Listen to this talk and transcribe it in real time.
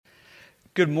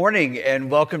Good morning and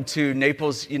welcome to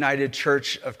Naples United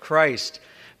Church of Christ.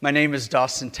 My name is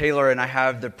Dawson Taylor and I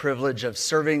have the privilege of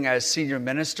serving as senior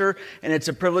minister, and it's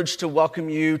a privilege to welcome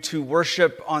you to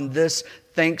worship on this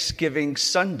Thanksgiving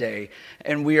Sunday.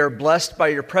 And we are blessed by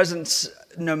your presence,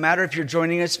 no matter if you're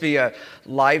joining us via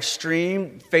live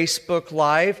stream, Facebook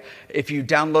Live, if you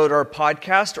download our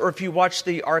podcast, or if you watch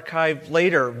the archive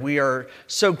later. We are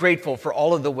so grateful for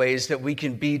all of the ways that we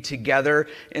can be together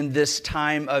in this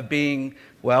time of being,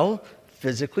 well,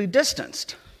 physically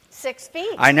distanced. 6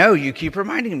 feet. I know, you keep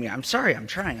reminding me. I'm sorry, I'm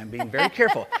trying. I'm being very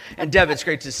careful. And Deb, it's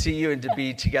great to see you and to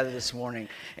be together this morning.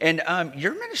 And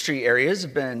your ministry areas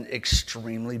have been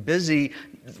extremely busy,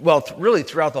 well, really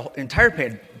throughout the entire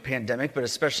pandemic, but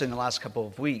especially in the last couple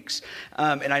of weeks.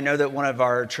 And I know that one of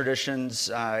our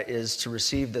traditions is to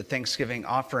receive the Thanksgiving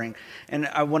offering. And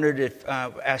I wondered if,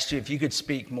 asked you if you could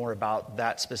speak more about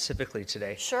that specifically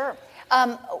today. Sure.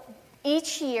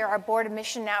 Each year, our Board of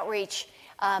Mission Outreach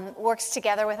works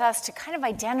together with us to kind of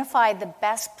identify the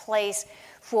best place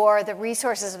for the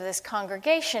resources of this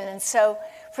congregation. And so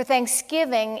for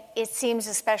Thanksgiving, it seems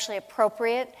especially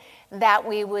appropriate that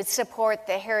we would support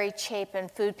the Harry Chapin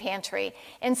Food Pantry,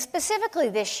 and specifically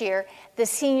this year, the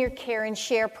Senior Care and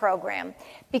Share program,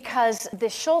 because the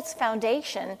Schultz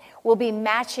Foundation will be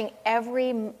matching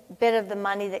every bit of the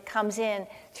money that comes in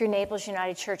through Naples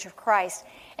United Church of Christ.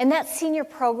 And that senior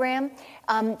program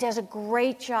does a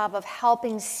great job of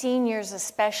helping seniors,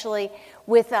 especially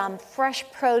with fresh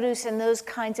produce and those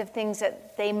kinds of things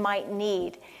that they might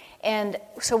need. And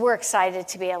so we're excited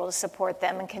to be able to support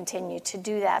them and continue to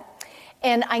do that.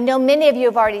 And I know many of you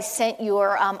have already sent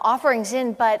your offerings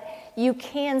in, but you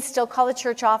can still call the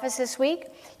church office this week.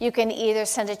 You can either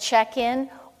send a check in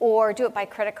or do it by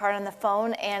credit card on the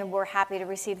phone, and we're happy to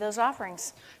receive those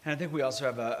offerings. And I think we also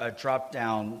have a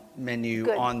drop-down menu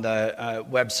Good. on the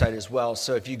website as well.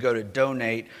 So if you go to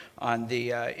donate on the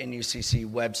NUCC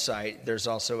website, there's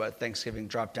also a Thanksgiving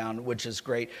drop-down, which is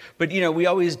great. But, you know, we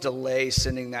always delay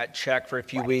sending that check for a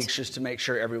few weeks just to make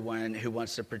sure everyone who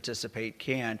wants to participate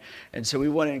can. And so we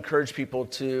want to encourage people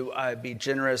to be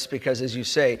generous because, as you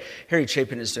say, Harry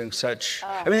Chapin is doing such,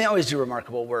 I mean, they always do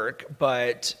remarkable work,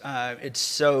 but it's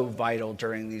so vital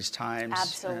during these times.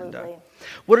 Absolutely. And,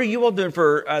 what are you all doing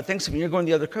for Thanksgiving? You're going to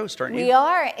the other coast, aren't you? We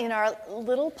are in our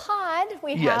little pod.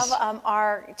 We Yes. have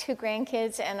our 2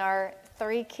 grandkids and our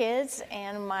 3 kids,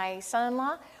 and my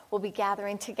son-in-law will be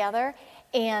gathering together.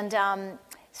 And our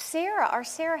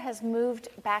Sarah has moved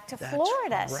back to That's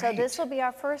Florida. So right. this will be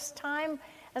our first time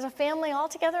as a family all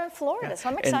together in Florida. So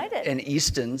I'm excited. And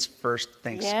Easton's first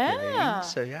Thanksgiving. Yeah.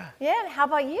 So, yeah. Yeah, and how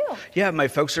about you? Yeah, my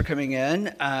folks are coming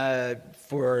in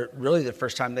for really the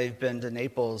first time they've been to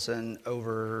Naples in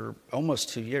over almost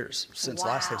 2 years since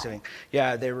last Wow. Thanksgiving.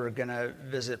 Yeah, they were going to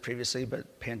visit previously,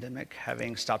 but pandemic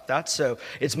having stopped that. So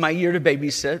it's my year to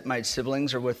babysit. My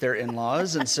siblings are with their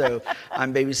in-laws, and so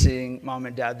I'm babysitting mom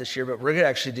and dad this year. But we're going to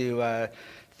actually do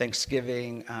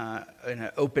Thanksgiving in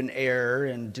an open air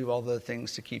and do all the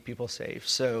things to keep people safe.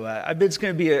 So I bet it's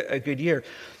going to be a good year.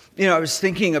 You know, I was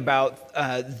thinking about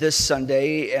this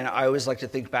Sunday, and I always like to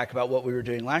think back about what we were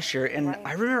doing last year. And Right.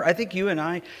 I remember, I think you and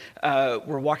I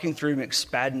were walking through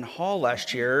McSpadden Hall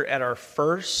last year at our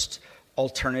first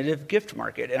alternative gift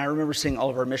market. And I remember seeing all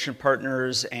of our mission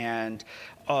partners and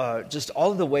just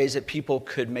all of the ways that people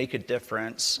could make a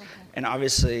difference. Mm-hmm. And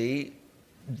obviously,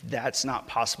 that's not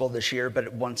possible this year,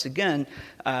 but once again,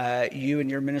 you and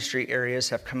your ministry areas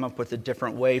have come up with a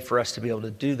different way for us to be able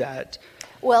to do that.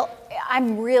 Well,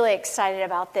 I'm really excited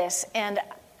about this, and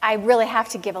I really have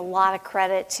to give a lot of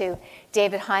credit to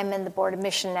David Hyman, the Board of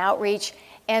Mission and Outreach,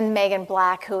 and Megan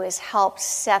Black, who has helped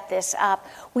set this up.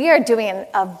 We are doing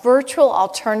a virtual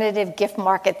alternative gift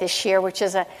market this year, which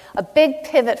is a big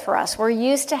pivot for us. We're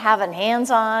used to having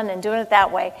hands-on and doing it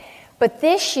that way. But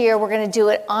this year, we're going to do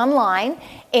it online,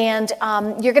 and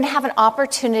you're going to have an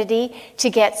opportunity to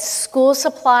get school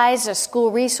supplies or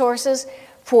school resources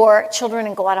for children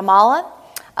in Guatemala,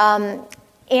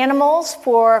 animals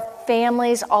for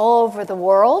families all over the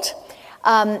world,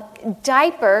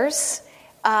 diapers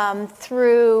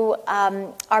through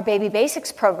our Baby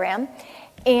Basics program.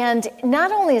 And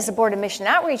not only is the Board of Mission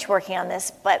Outreach working on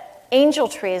this, but Angel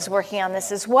Tree is working on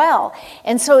this as well.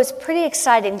 And so it's pretty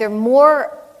exciting. There are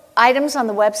more items on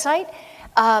the website,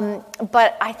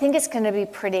 but I think it's going to be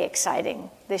pretty exciting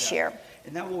this year.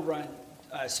 And that will run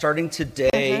starting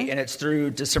today, and it's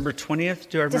through December 20th.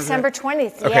 Do I remember December that?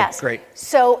 20th, okay, yes. Great.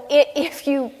 So if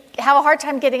you have a hard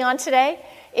time getting on today,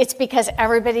 it's because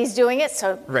everybody's doing it,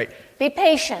 so Right. be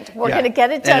patient. We're going to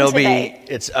get it done and today.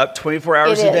 It's up 24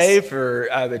 hours It a day is. for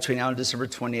between now and December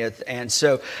 20th. And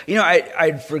so,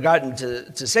 I'd forgotten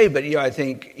to say, but, I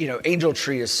think, Angel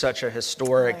Tree is such a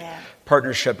historic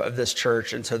partnership of this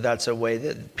church. And so that's a way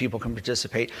that people can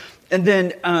participate. And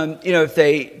then, if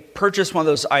they purchase one of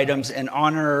those items in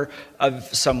honor of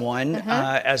someone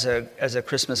as a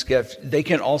Christmas gift, they'll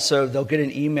get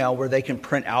an email where they can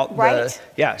print out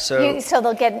So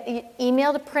they'll get an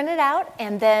email to print it out,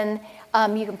 and then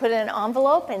you can put it in an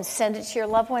envelope and send it to your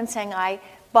loved one saying, I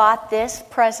bought this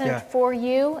present for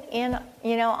you in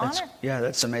honor.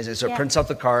 That's amazing. So it prints out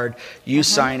the card, you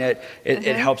sign it.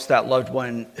 It helps that loved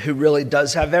one who really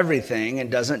does have everything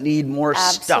and doesn't need more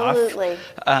stuff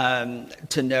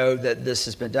to know that this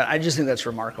has been done. I just think that's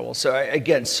remarkable. So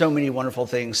again, so many wonderful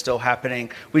things still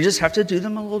happening. We just have to do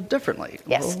them a little differently,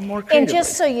 a little more creatively. And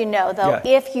just so you know, though,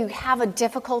 if you have a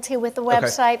difficulty with the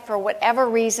website for whatever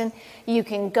reason, you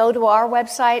can go to our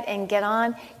website and get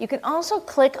on. You can also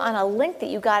click on a link that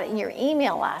you got in your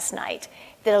email last night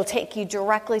that'll take you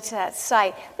directly to that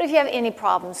site. But if you have any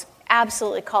problems,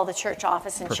 absolutely call the church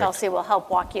office, and Chelsea will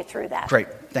help walk you through that. Great.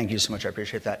 Thank you so much. I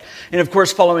appreciate that. And of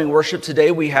course, following worship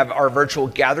today, we have our virtual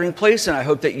gathering place, and I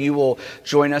hope that you will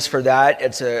join us for that.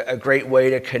 It's a great way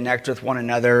to connect with one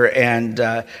another and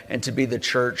to be the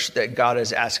church that God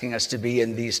is asking us to be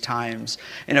in these times.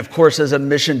 And of course, as a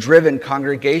mission-driven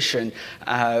congregation,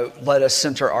 let us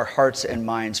center our hearts and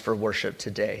minds for worship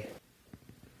today.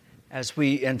 As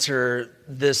we enter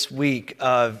this week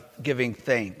of giving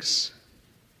thanks,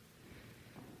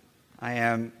 I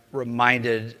am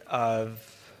reminded of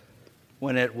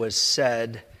when it was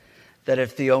said that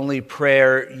if the only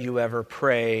prayer you ever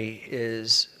pray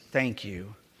is thank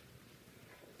you,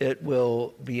 it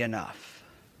will be enough.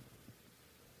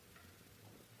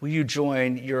 Will you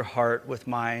join your heart with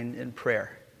mine in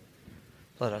prayer?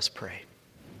 Let us pray.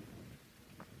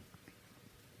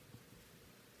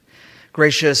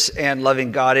 Gracious and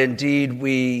loving God, indeed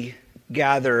we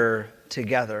gather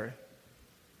together.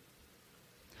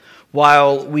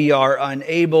 While we are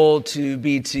unable to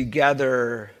be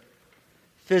together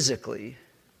physically,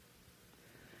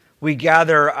 we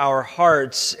gather our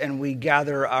hearts and we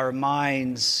gather our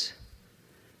minds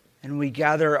and we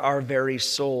gather our very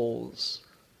souls,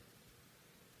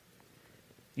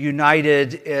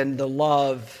 united in the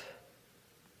love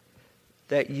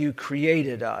that you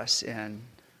created us in,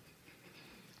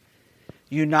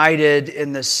 united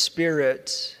in the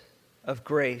spirit of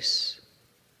grace,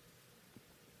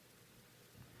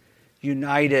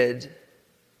 united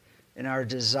in our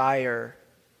desire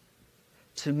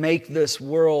to make this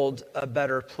world a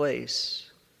better place,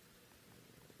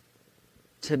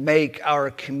 to make our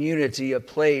community a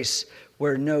place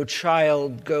where no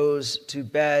child goes to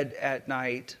bed at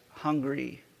night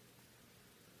hungry,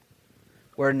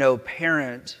 where no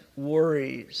parent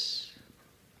worries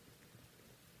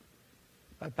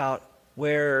about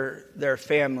where their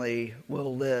family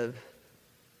will live,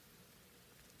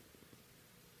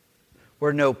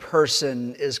 where no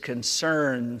person is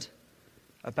concerned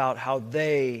about how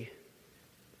they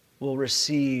will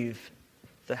receive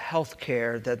the health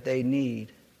care that they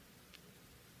need.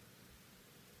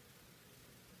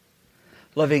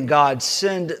 Loving God,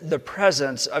 send the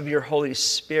presence of your Holy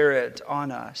Spirit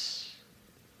on us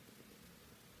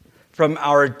from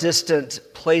our distant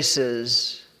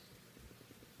places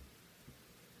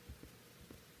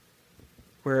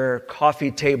where coffee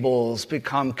tables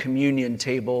become communion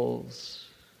tables,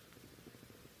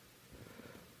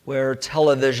 where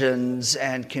televisions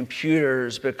and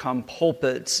computers become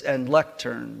pulpits and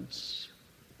lecterns.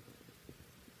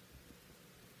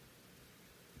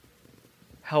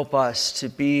 Help us to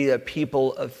be a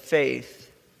people of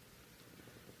faith,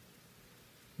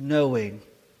 knowing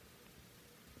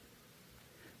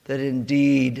that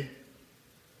indeed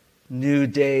new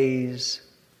days,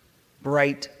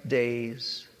 bright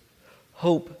days,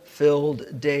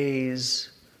 hope-filled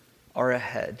days are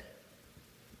ahead.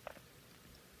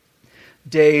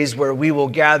 Days where we will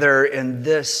gather in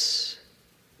this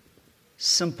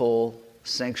simple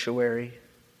sanctuary,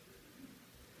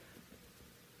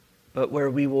 but where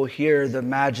we will hear the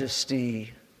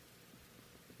majesty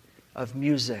of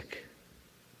music,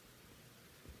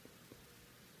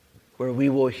 where we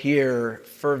will hear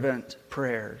fervent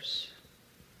prayers,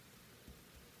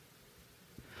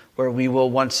 where we will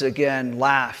once again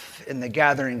laugh in the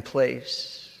gathering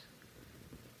place,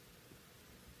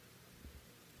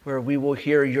 where we will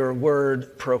hear your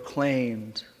word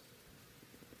proclaimed,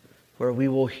 where we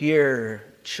will hear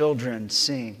children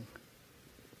sing,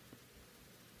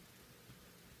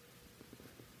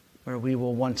 where we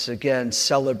will once again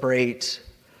celebrate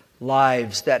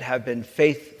lives that have been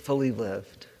faithfully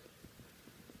lived,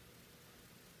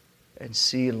 and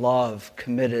see love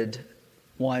committed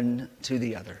one to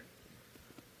the other.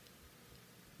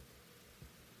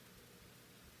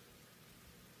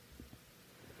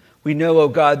 We know, O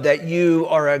God, that you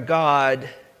are a God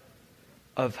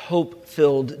of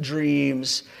hope-filled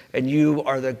dreams, and you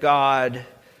are the God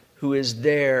who is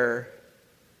there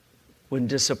when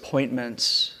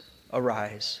disappointments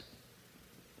arise.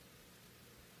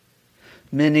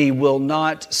 Many will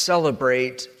not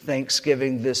celebrate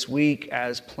Thanksgiving this week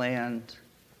as planned.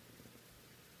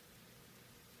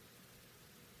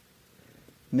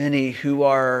 Many who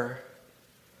are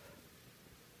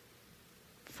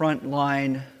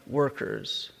frontline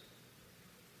workers,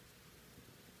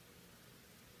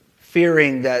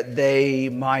 fearing that they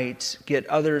might get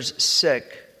others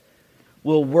sick,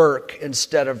 will work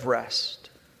instead of rest.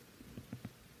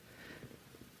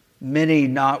 Many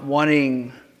not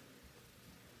wanting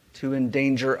to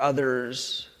endanger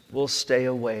others will stay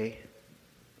away.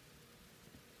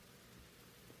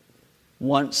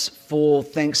 Once full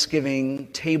Thanksgiving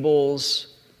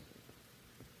tables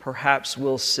perhaps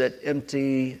will sit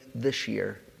empty this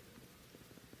year.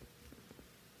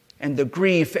 And the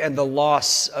grief and the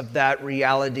loss of that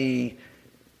reality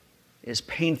is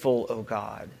painful, O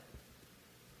God.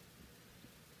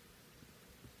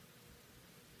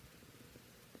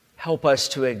 Help us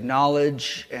to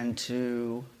acknowledge and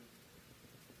to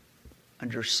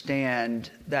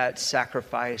understand that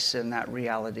sacrifice and that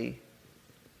reality.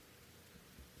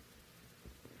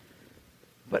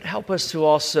 But help us to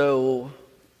also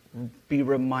be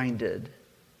reminded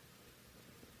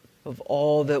of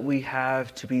all that we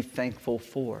have to be thankful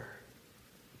for.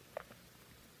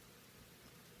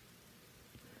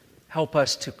 Help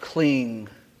us to cling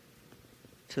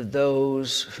to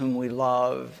those whom we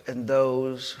love and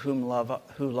those who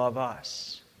love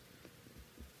us.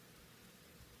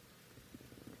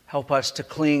 Help us to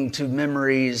cling to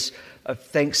memories of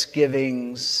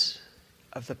Thanksgivings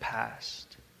of the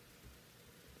past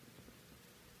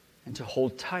and to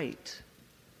hold tight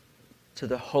to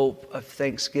the hope of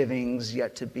Thanksgivings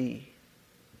yet to be.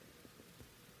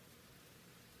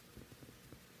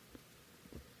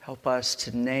 Help us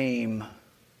to name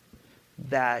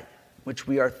that which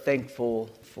we are thankful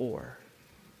for.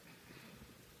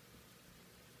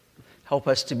 Help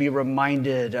us to be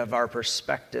reminded of our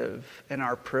perspective and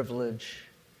our privilege.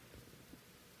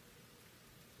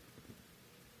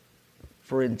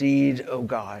 For indeed, O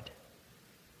God,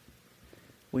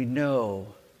 we know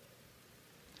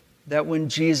that when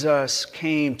Jesus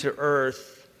came to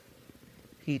earth,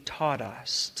 he taught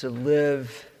us to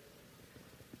live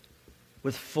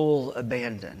with full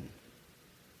abandon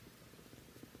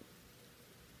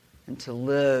and to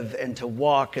live and to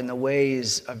walk in the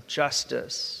ways of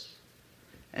justice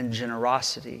and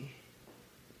generosity,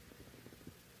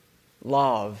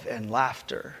 love and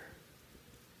laughter.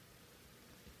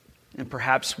 And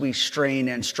perhaps we strain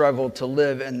and struggle to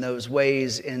live in those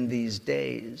ways in these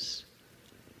days.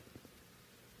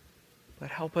 But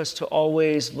help us to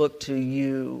always look to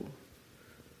you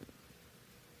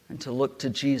and to look to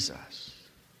Jesus,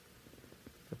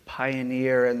 the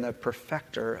pioneer and the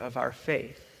perfecter of our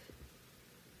faith,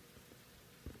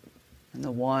 and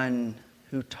the one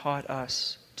who taught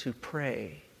us to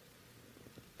pray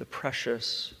the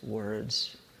precious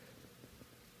words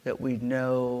that we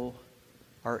know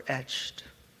are etched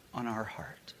on our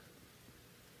heart.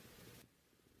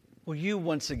 Will you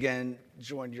once again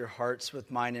join your hearts with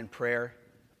mine in prayer?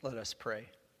 Let us pray.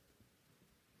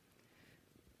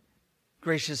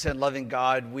 Gracious and loving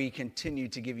God, we continue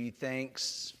to give you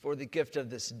thanks for the gift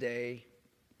of this day.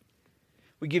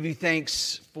 We give you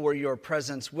thanks for your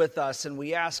presence with us, and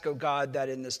we ask, O God, that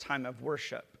in this time of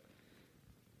worship,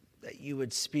 that you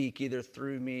would speak either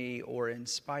through me or in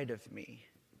spite of me,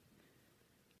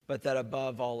 but that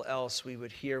above all else we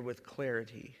would hear with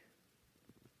clarity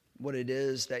what it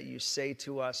is that you say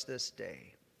to us this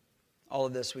day. All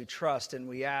of this we trust and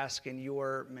we ask in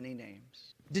your many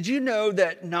names. Did you know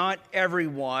that not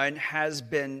everyone has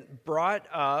been brought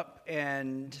up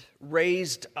and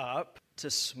raised up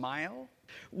to smile?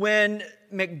 When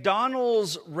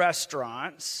McDonald's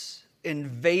restaurants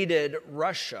invaded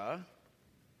Russia,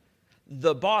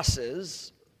 the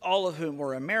bosses, all of whom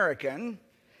were American,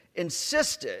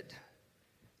 insisted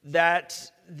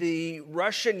that the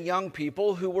Russian young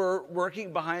people who were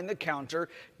working behind the counter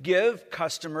give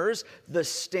customers the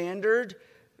standard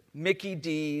Mickey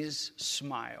D's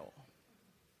smile.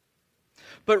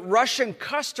 But Russian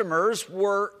customers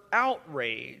were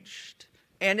outraged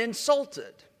and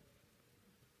insulted.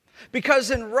 Because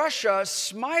in Russia,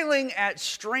 smiling at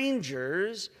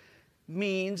strangers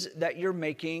means that you're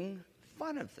making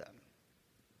fun of them.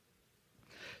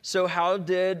 So how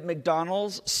did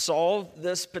McDonald's solve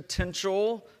this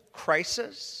potential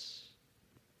crisis?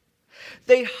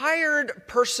 They hired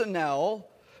personnel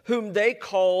whom they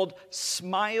called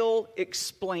smile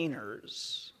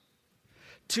explainers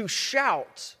to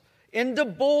shout into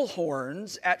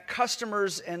bullhorns at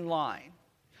customers in line.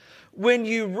 When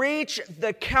you reach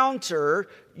the counter,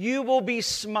 you will be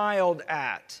smiled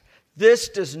at. This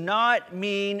does not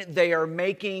mean they are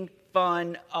making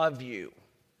fun of you.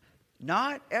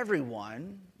 Not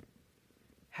everyone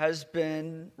has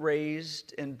been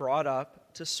raised and brought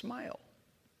up to smile.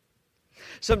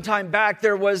 Some time back,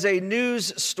 there was a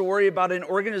news story about an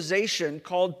organization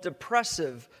called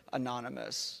Depressive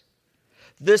Anonymous.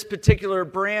 This particular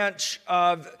branch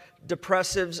of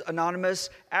Depressives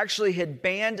Anonymous actually had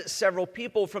banned several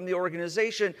people from the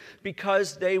organization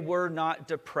because they were not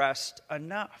depressed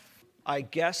enough. I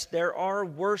guess there are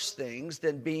worse things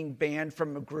than being banned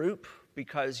from a group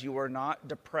because you are not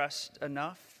depressed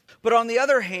enough. But on the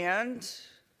other hand,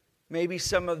 maybe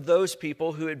some of those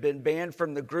people who had been banned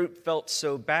from the group felt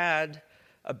so bad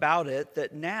about it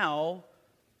that now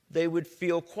they would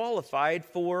feel qualified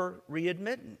for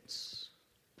readmittance.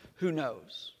 Who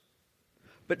knows?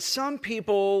 But some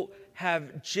people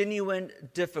have genuine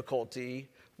difficulty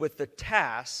with the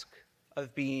task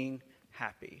of being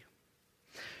happy.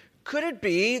 Could it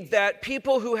be that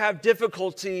people who have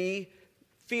difficulty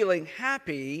feeling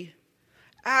happy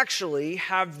actually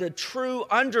have the true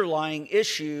underlying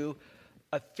issue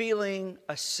of feeling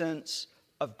a sense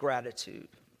of gratitude?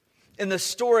 In the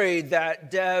story that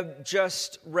Deb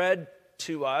just read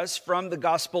to us from the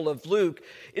Gospel of Luke,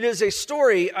 it is a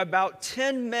story about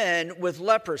 10 men with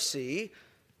leprosy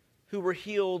who were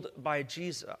healed by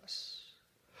Jesus.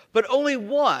 But only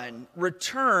one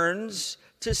returns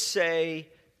to say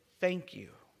thank you.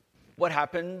 What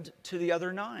happened to the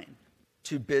other 9?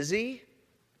 Too busy?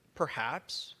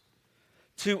 Perhaps.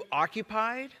 Too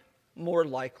occupied? More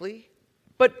likely.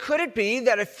 But could it be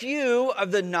that a few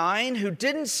of the 9 who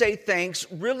didn't say thanks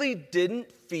really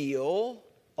didn't feel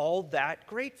all that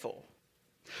grateful?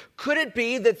 Could it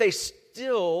be that they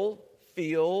still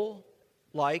feel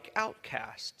like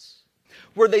outcasts?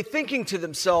 Were they thinking to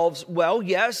themselves, well,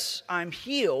 yes, I'm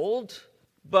healed,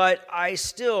 but I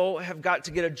still have got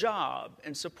to get a job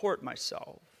and support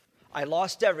myself. I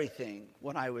lost everything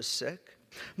when I was sick.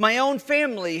 My own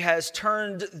family has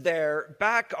turned their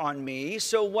back on me,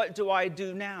 so what do I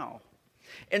do now?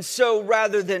 And so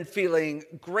rather than feeling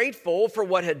grateful for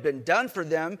what had been done for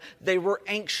them, they were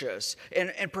anxious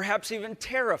and perhaps even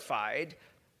terrified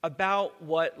about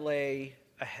what lay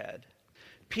ahead.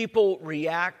 People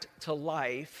react to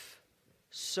life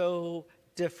so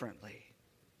differently,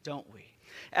 don't we?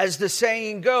 As the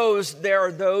saying goes, there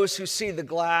are those who see the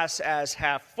glass as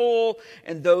half full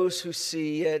and those who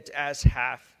see it as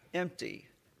half empty.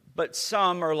 But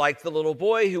some are like the little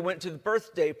boy who went to the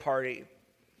birthday party.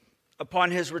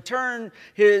 Upon his return,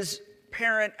 his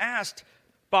parent asked,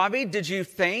 "Bobby, did you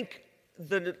thank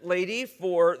the lady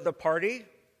for the party?"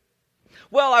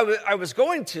 "Well, I was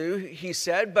going to," he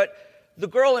said, "but the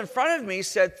girl in front of me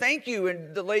said thank you,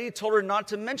 and the lady told her not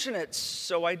to mention it,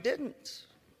 so I didn't."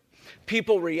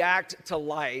 People react to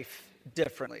life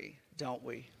differently, don't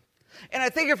we? And I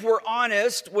think if we're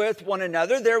honest with one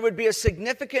another, there would be a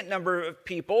significant number of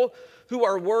people who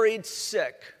are worried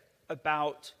sick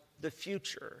about the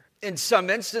future. In some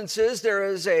instances, there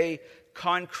is a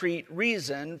concrete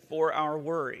reason for our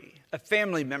worry. A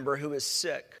family member who is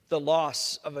sick, the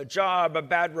loss of a job, a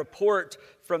bad report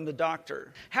from the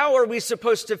doctor. How are we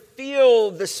supposed to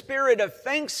feel the spirit of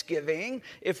thanksgiving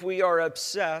if we are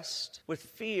obsessed with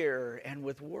fear and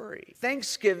with worry?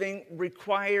 Thanksgiving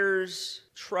requires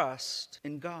trust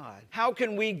in God. How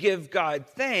can we give God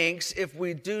thanks if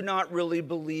we do not really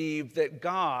believe that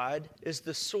God is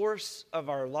the source of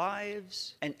our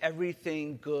lives and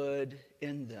everything good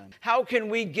in them? How can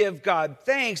we give God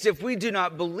thanks if we do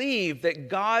not believe that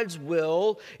God's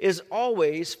will is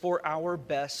always for our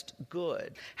best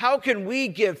good? How can we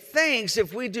give thanks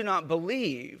if we do not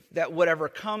believe that whatever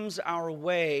comes our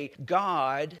way,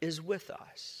 God is with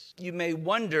us? You may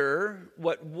wonder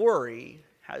what worry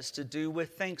has to do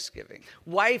with Thanksgiving.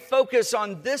 Why focus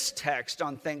on this text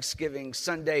on Thanksgiving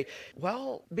Sunday?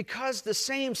 Well, because the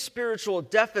same spiritual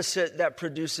deficit that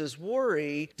produces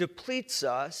worry depletes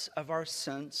us of our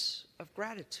sense of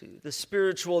gratitude. The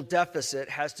spiritual deficit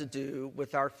has to do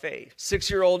with our faith.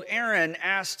 6-year-old Aaron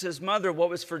asked his mother what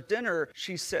was for dinner.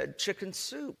 She said, chicken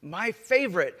soup. My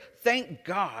favorite. Thank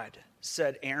God.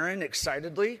 said Aaron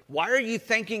excitedly. "Why are you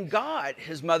thanking God?"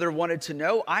 his mother wanted to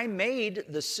know. "I made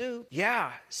the soup."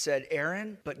 "Yeah," said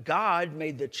Aaron, "but God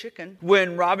made the chicken."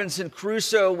 When Robinson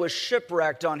Crusoe was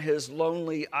shipwrecked on his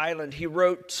lonely island, he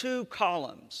wrote 2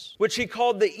 columns, which he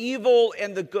called the evil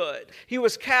and the good. He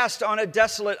was cast on a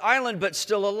desolate island, but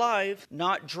still alive,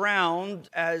 not drowned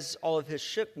as all of his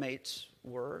shipmates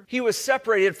were. He was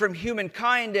separated from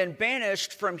humankind and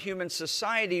banished from human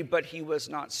society, but he was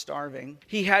not starving.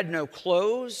 He had no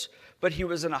clothes, but he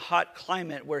was in a hot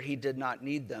climate where he did not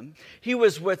need them. He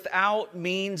was without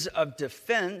means of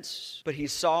defense, but he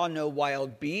saw no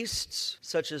wild beasts,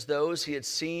 such as those he had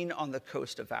seen on the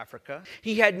coast of Africa.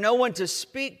 He had no one to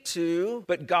speak to,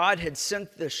 but God had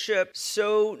sent the ship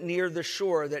so near the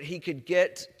shore that he could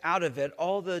get out of it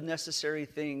all the necessary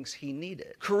things he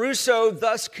needed. Crusoe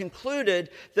thus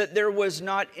concluded that there was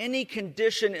not any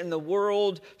condition in the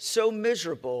world so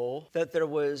miserable that there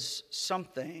was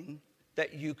something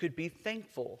that you could be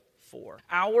thankful for.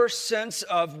 Our sense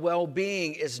of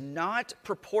well-being is not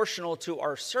proportional to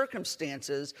our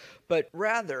circumstances, but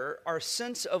rather our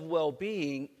sense of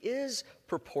well-being is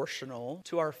proportional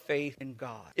to our faith in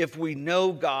God. If we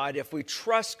know God, if we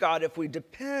trust God, if we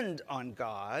depend on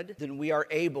God, then we are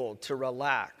able to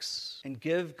relax and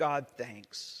give God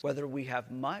thanks, whether we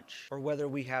have much or whether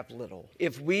we have little.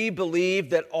 If we believe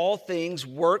that all things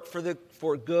work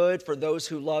for good for those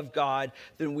who love God,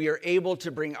 then we are able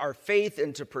to bring our faith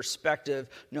into perspective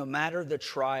no matter the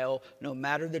trial, no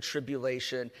matter the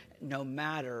tribulation, no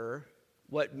matter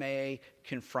what may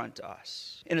confront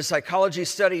us. In a psychology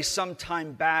study some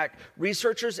time back,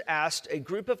 researchers asked a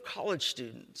group of college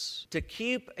students to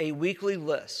keep a weekly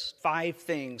list, 5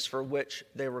 things for which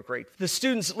they were grateful. The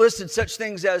students listed such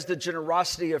things as the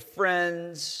generosity of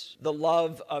friends, the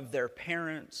love of their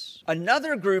parents.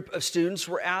 Another group of students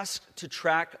were asked to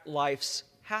track life's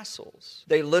hassles.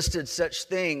 They listed such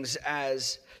things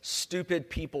as stupid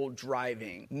people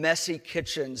driving, messy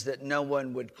kitchens that no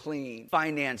one would clean,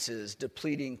 finances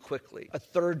depleting quickly. A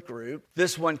third group,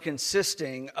 this one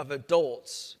consisting of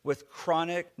adults with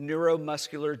chronic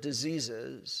neuromuscular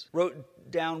diseases,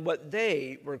 wrote down what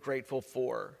they were grateful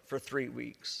for 3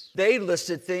 weeks. They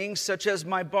listed things such as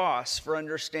my boss for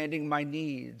understanding my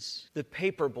needs, the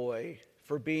paper boy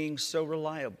for being so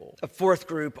reliable. A fourth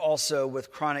group, also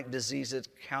with chronic diseases,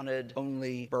 counted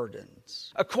only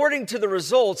burdens. According to the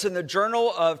results in the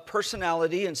Journal of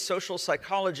Personality and Social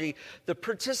Psychology, the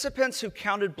participants who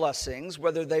counted blessings,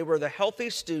 whether they were the healthy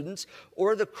students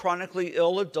or the chronically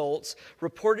ill adults,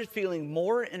 reported feeling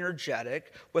more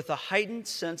energetic with a heightened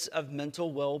sense of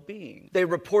mental well-being. They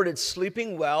reported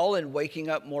sleeping well and waking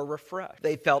up more refreshed.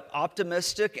 They felt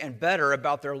optimistic and better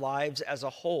about their lives as a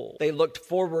whole. They looked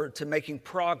forward to making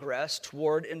progress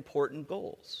toward important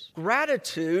goals.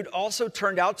 Gratitude also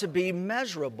turned out to be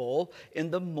measurable in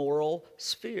the moral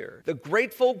sphere. The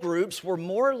grateful groups were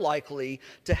more likely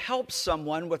to help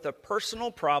someone with a personal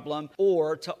problem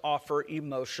or to offer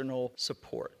emotional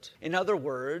support. In other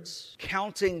words,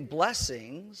 counting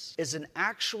blessings is an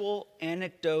actual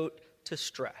antidote to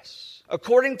stress.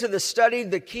 According to the study,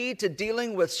 the key to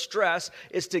dealing with stress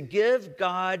is to give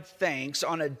God thanks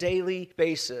on a daily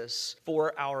basis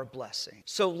for our blessing.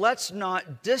 So let's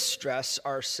not distress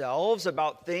ourselves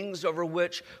about things over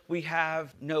which we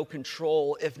have no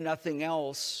control. If nothing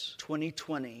else,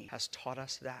 2020 has taught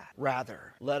us that.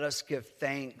 Rather, let us give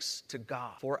thanks to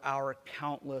God for our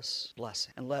countless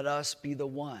blessings, and let us be the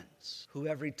ones who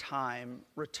every time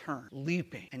return,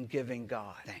 leaping and giving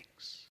God thanks.